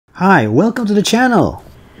Hi, welcome to the channel!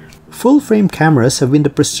 Full-frame cameras have been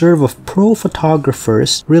the preserve of pro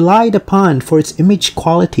photographers relied upon for its image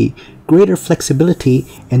quality, greater flexibility,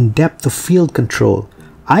 and depth of field control.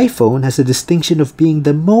 iPhone has the distinction of being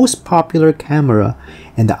the most popular camera,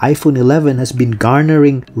 and the iPhone 11 has been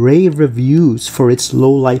garnering rave reviews for its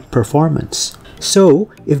low-light performance.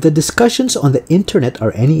 So, if the discussions on the internet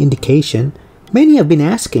are any indication, many have been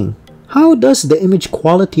asking, how does the image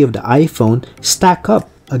quality of the iPhone stack up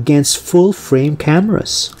against full-frame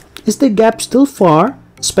cameras? Is the gap still far,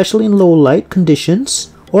 especially in low-light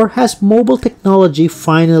conditions, or has mobile technology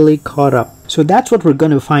finally caught up? So that's what we're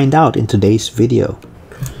going to find out in today's video.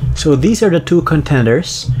 So these are the two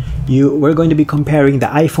contenders. We're going to be comparing the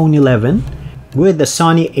iPhone 11 with the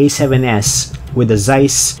Sony a7S with the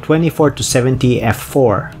Zeiss 24-70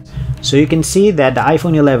 f4. So you can see that the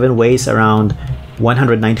iPhone 11 weighs around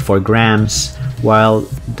 194 grams, while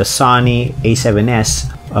the Sony a7S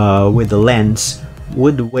with the lens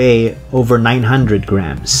would weigh over 900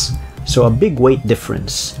 grams. So a big weight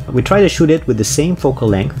difference. We try to shoot it with the same focal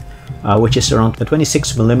length, which is around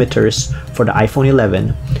 26 millimeters for the iPhone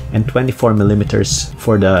 11 and 24 millimeters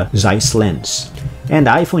for the Zeiss lens. And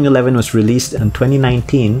the iPhone 11 was released in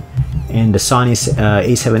 2019, and the Sony's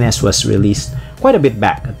a7S was released quite a bit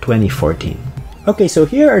back in 2014. Okay, so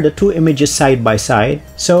here are the two images side by side.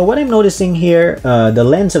 So what I'm noticing here, the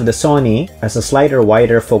lens of the Sony has a slightly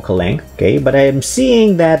wider focal length, okay? But I'm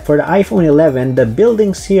seeing that for the iPhone 11, the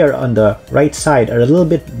buildings here on the right side are a little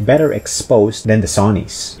bit better exposed than the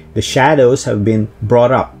Sony's. The shadows have been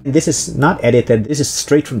brought up. This is not edited, this is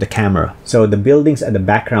straight from the camera. So the buildings at the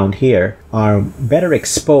background here are better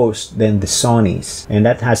exposed than the Sony's. And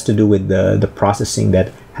that has to do with the processing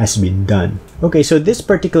that has been done. Okay, so this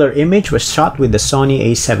particular image was shot with the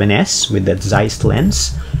Sony a7S with the Zeiss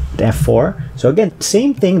lens, the f4. So again,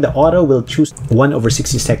 same thing, the auto will choose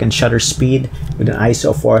 1/62 shutter speed with an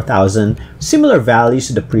ISO of 4000, similar values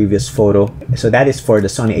to the previous photo. So that is for the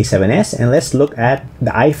Sony a7S, and let's look at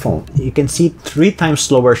the iPhone. You can see 3 times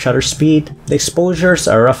slower shutter speed. The exposures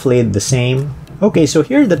are roughly the same. Okay, so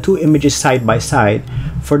here are the two images side by side.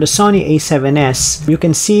 For the Sony a7S, you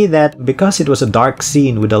can see that because it was a dark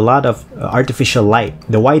scene with a lot of artificial light,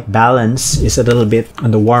 the white balance is a little bit on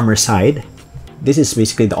the warmer side. This is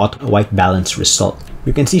basically the auto white balance result.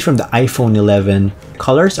 You can see from the iPhone 11,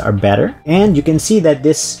 colors are better, and you can see that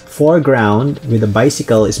this foreground with the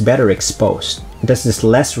bicycle is better exposed. It has this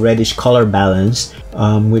less reddish color balance.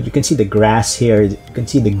 You can see the grass here, you can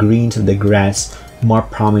see the greens of the grass more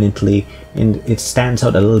prominently, and it stands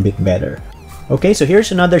out a little bit better. Okay, so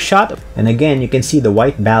here's another shot, and again you can see the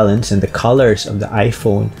white balance and the colors of the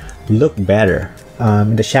iPhone look better.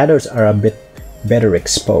 The shadows are a bit better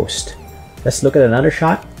exposed. Let's look at another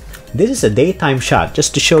shot. This is a daytime shot,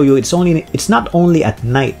 just to show you it's not only at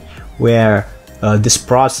night where this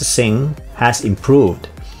processing has improved.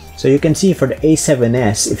 So you can see for the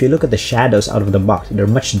a7S, if you look at the shadows out of the box, they're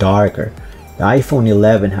much darker. The iPhone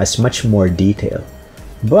 11 has much more detail.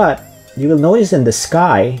 But you will notice in the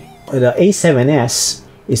sky, the a7S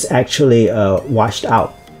is actually washed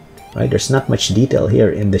out, right? There's not much detail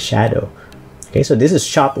here in the shadow. Okay, so this is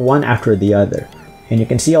shot one after the other. And you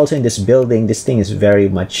can see also in this building, this thing is very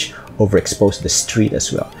much overexposed to the street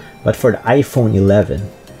as well. But for the iPhone 11,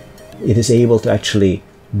 it is able to actually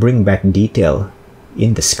bring back detail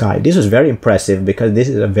in the sky. This was very impressive because this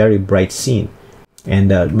is a very bright scene. And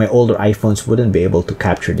my older iPhones wouldn't be able to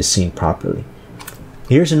capture the scene properly.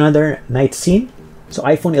 Here's another night scene. So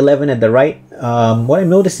iPhone 11 at the right. What I'm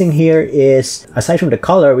noticing here is, aside from the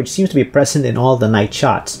color, which seems to be present in all the night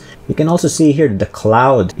shots, you can also see here the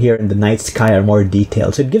cloud here in the night sky are more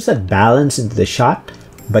detailed. So it gives that balance into the shot.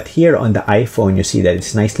 But here on the iPhone, you see that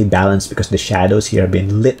it's nicely balanced because the shadows here have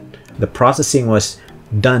been lit. The processing was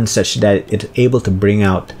done such that it's able to bring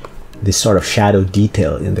out this sort of shadow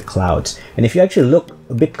detail in the clouds. And if you actually look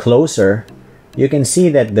a bit closer, you can see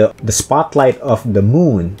that the spotlight of the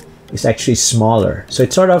moon is actually smaller. So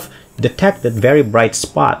it sort of detects that very bright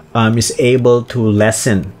spot, is able to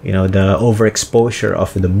lessen, the overexposure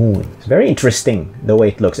of the moon. It's very interesting the way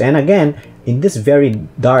it looks. And again, in this very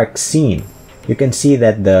dark scene, you can see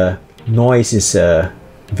that the noise is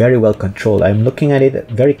very well controlled. I'm looking at it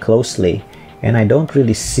very closely, and I don't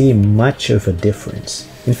really see much of a difference.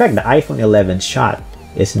 In fact, the iPhone 11 shot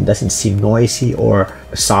doesn't seem noisy or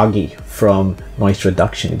soggy from noise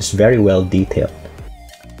reduction. It's very well detailed.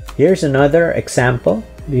 Here's another example.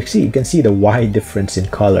 You can see the wide difference in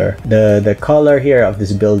color. The color here of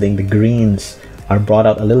this building, the greens, are brought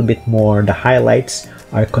out a little bit more. The highlights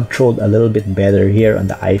are controlled a little bit better here on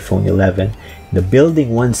the iPhone 11. The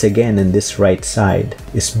building once again on this right side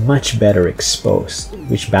is much better exposed,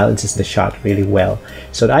 which balances the shot really well.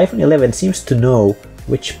 So the iPhone 11 seems to know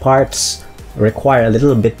which parts require a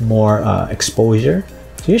little bit more exposure.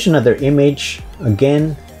 So here's another image.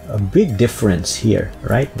 Again, a big difference here,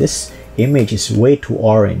 right? This image is way too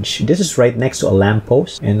orange. This is right next to a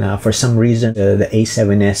lamppost, and for some reason the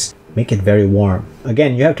A7S make it very warm.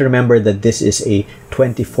 Again, you have to remember that this is a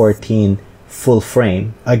 2014 full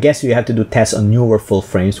frame. I guess you have to do tests on newer full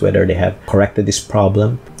frames whether they have corrected this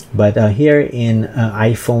problem. But here in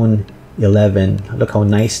iPhone 11, look how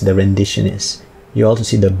nice the rendition is. You also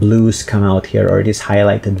see the blues come out here, or it is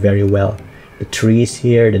highlighted very well. The trees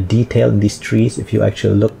here, the detail in these trees, if you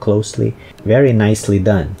actually look closely, very nicely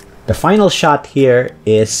done. The final shot here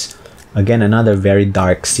is again another very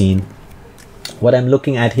dark scene. What I'm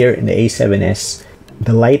looking at here in the A7S,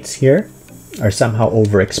 the lights here are somehow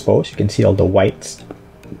overexposed. You can see all the whites.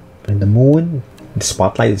 And the moon, the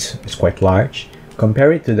spotlight is quite large.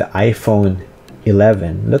 Compare it to the iPhone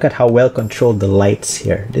 11. Look at how well controlled the lights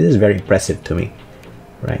here. This is very impressive to me,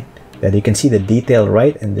 right? That you can see the detail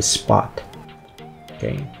right in this spot.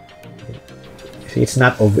 Okay. See, it's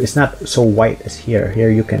not so white as here. Here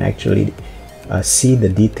you can actually see the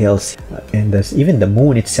details, and even the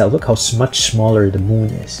moon itself. Look how much smaller the moon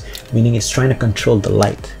is, meaning it's trying to control the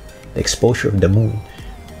light, the exposure of the moon,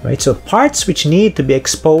 right? So parts which need to be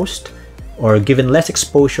exposed or given less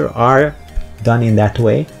exposure are done in that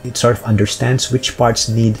way. It sort of understands which parts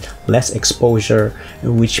need less exposure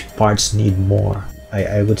and which parts need more.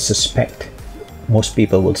 I would suspect most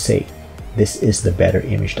people would say this is the better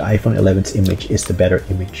image. The iPhone 11's image is the better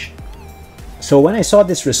image. So when I saw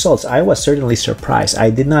these results, I was certainly surprised.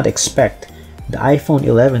 I did not expect the iPhone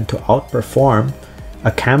 11 to outperform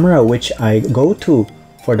a camera which I go to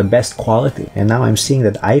for the best quality. And now I'm seeing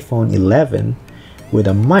that iPhone 11 with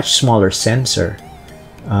a much smaller sensor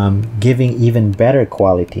giving even better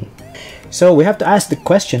quality. So we have to ask the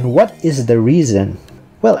question, what is the reason?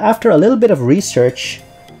 Well, after a little bit of research,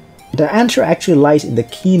 the answer actually lies in the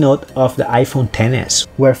keynote of the iPhone XS,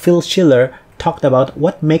 where Phil Schiller talked about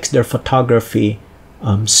what makes their photography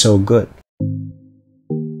so good.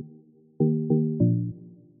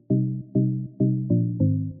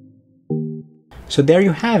 So there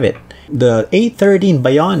you have it. The A13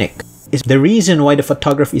 Bionic is the reason why the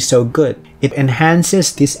photography is so good. It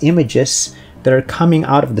enhances these images that are coming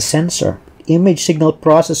out of the sensor. Image signal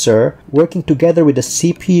processor working together with the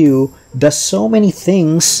CPU does so many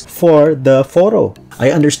things for the photo. I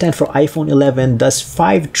understand for iPhone 11 does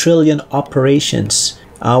 5 trillion operations.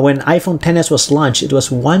 When iPhone XS was launched, it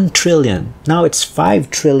was 1 trillion. Now it's 5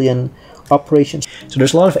 trillion operations. So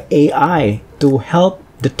there's a lot of AI to help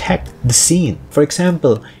detect the scene. For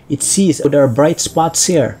example, it sees there are bright spots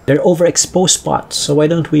here. They're overexposed spots. So why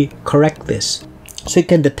don't we correct this? So it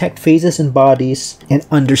can detect faces and bodies and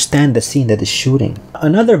understand the scene that is shooting.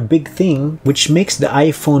 Another big thing which makes the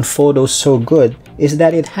iPhone photos so good is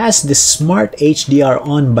that it has this smart HDR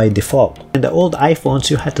on by default. In the old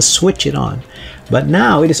iPhones, you had to switch it on. But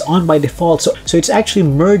now it is on by default. So it's actually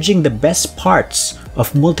merging the best parts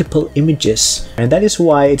of multiple images. And that is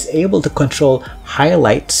why it's able to control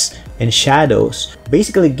highlights and shadows.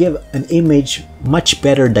 Basically give an image much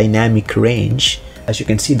better dynamic range. As you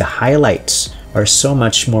can see, the highlights are so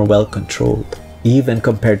much more well controlled, even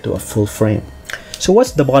compared to a full frame. So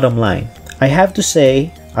what's the bottom line? I have to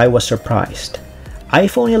say, I was surprised.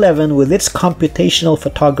 iPhone 11 with its computational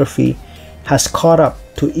photography has caught up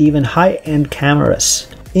to even high-end cameras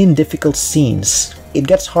in difficult scenes. It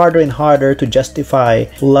gets harder and harder to justify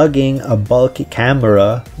lugging a bulky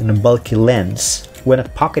camera and a bulky lens when a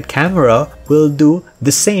pocket camera will do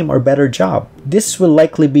the same or better job. This will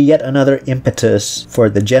likely be yet another impetus for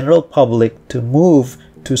the general public to move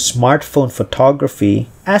to smartphone photography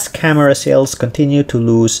as camera sales continue to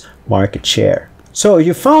lose market share. So if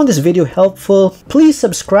you found this video helpful, please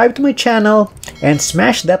subscribe to my channel and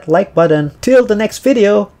smash that like button. Till the next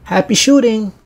video, happy shooting!